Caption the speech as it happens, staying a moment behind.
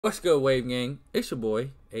What's good, Wave Gang? It's your boy,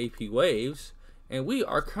 AP Waves, and we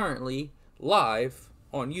are currently live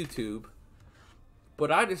on YouTube.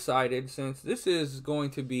 But I decided, since this is going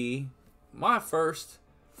to be my first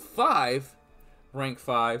 5 Rank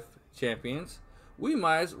 5 champions, we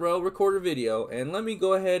might as well record a video. And let me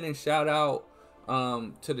go ahead and shout out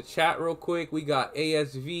to the chat real quick. We got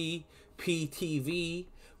ASV, PTV,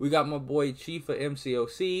 we got my boy Chief of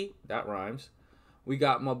MCOC, that rhymes. We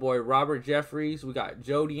got my boy Robert Jeffries. We got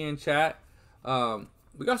Jody in chat.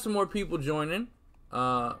 We got some more people joining.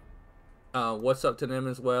 What's up to them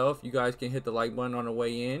as well? If you guys can hit the like button on the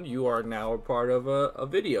way in, you are now a part of a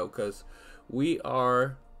video, because we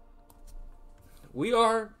are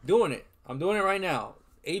doing it. I'm doing it right now.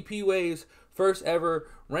 AP Waves' first ever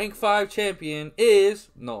Rank 5 champion is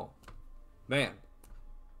bam.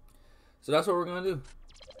 So that's what we're gonna do.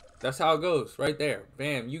 That's how it goes right there.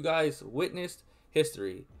 Bam. You guys witnessed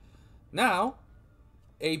history. Now,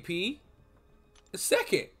 AP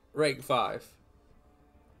second Rank 5.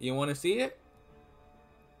 You want to see it?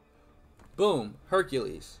 Boom.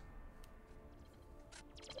 Hercules.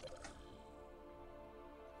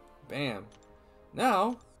 Bam.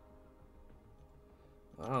 Now,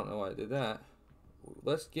 I don't know why I did that.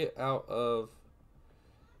 Let's get out of...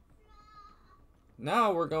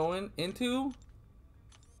 Now we're going into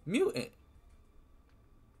Mutant.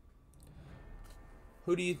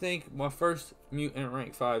 Who do you think my first Mutant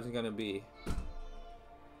Rank 5 is going to be?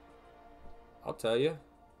 I'll tell you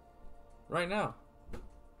right now.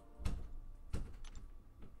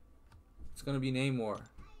 It's going to be Namor.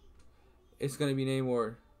 It's going to be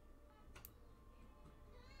Namor.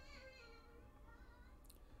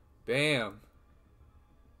 Bam.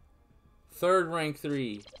 Third Rank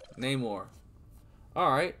 3, Namor.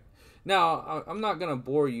 Alright. Now, I'm not going to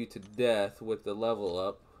bore you to death with the level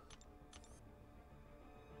up.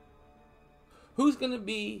 Who's going to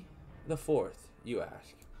be the fourth, you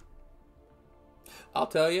ask? I'll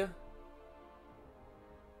tell you. I'll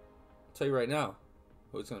tell you right now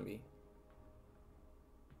who it's going to be.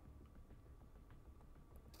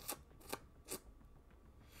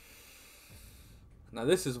 Now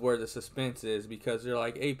this is where the suspense is, because they're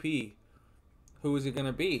like, AP, who is it going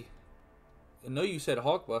to be? I know you said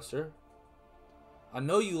Hulkbuster. I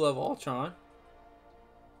know you love Ultron.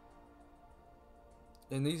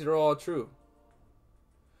 And these are all true.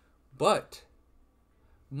 But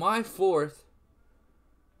my fourth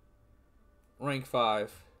Rank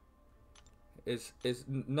 5 is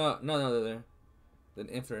none other than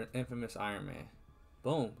infamous Iron Man.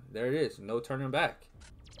 Boom. There it is. No turning back.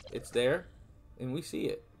 It's there, and we see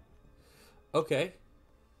it. Okay.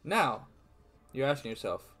 Now, you're asking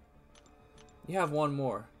yourself, you have one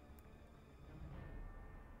more.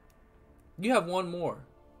 You have one more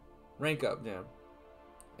rank up gem.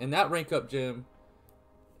 And that rank up gem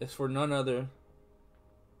is for none other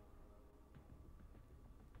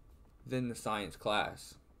than the science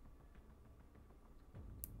class.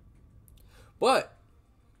 But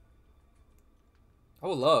I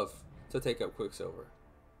would love to take up Quicksilver.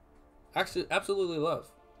 Actually, absolutely love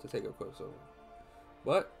to take up Quicksilver.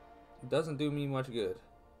 But it doesn't do me much good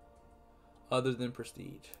other than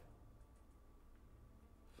prestige.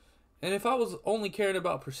 And if I was only caring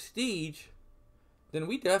about prestige, then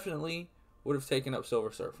we definitely would have taken up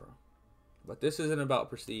Silver Surfer. But this isn't about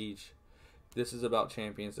prestige. This is about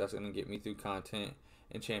champions that's going to get me through content,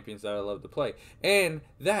 and champions that I love to play. And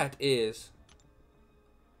that is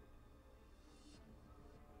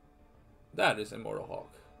Immortal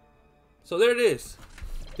Hulk. So there it is.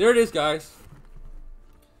 There it is, guys.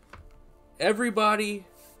 Everybody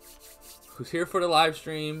who's here for the live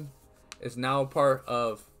stream is now a part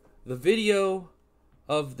of the video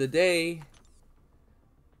of the day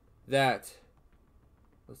that,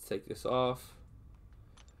 let's take this off,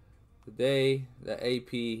 the day that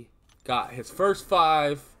AP got his first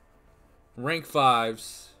 5 Rank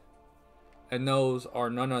 5s, and those are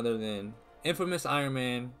none other than infamous Iron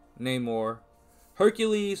Man, Namor,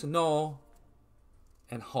 Hercules, Null,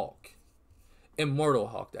 and Hulk. Immortal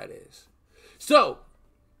Hulk, that is. So,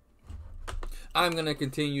 I'm going to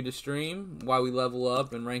continue to stream while we level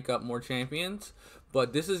up and rank up more champions.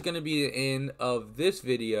 But this is going to be the end of this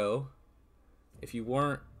video. If you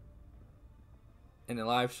weren't in the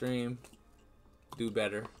live stream, do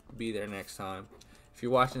better. Be there next time. If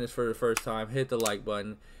you're watching this for the first time, hit the like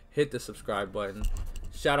button. Hit the subscribe button.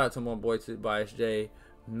 Shout out to my boy Tobias J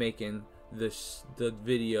making the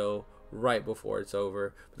video right before it's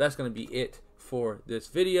over. But that's going to be it for this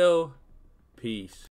video. Peace.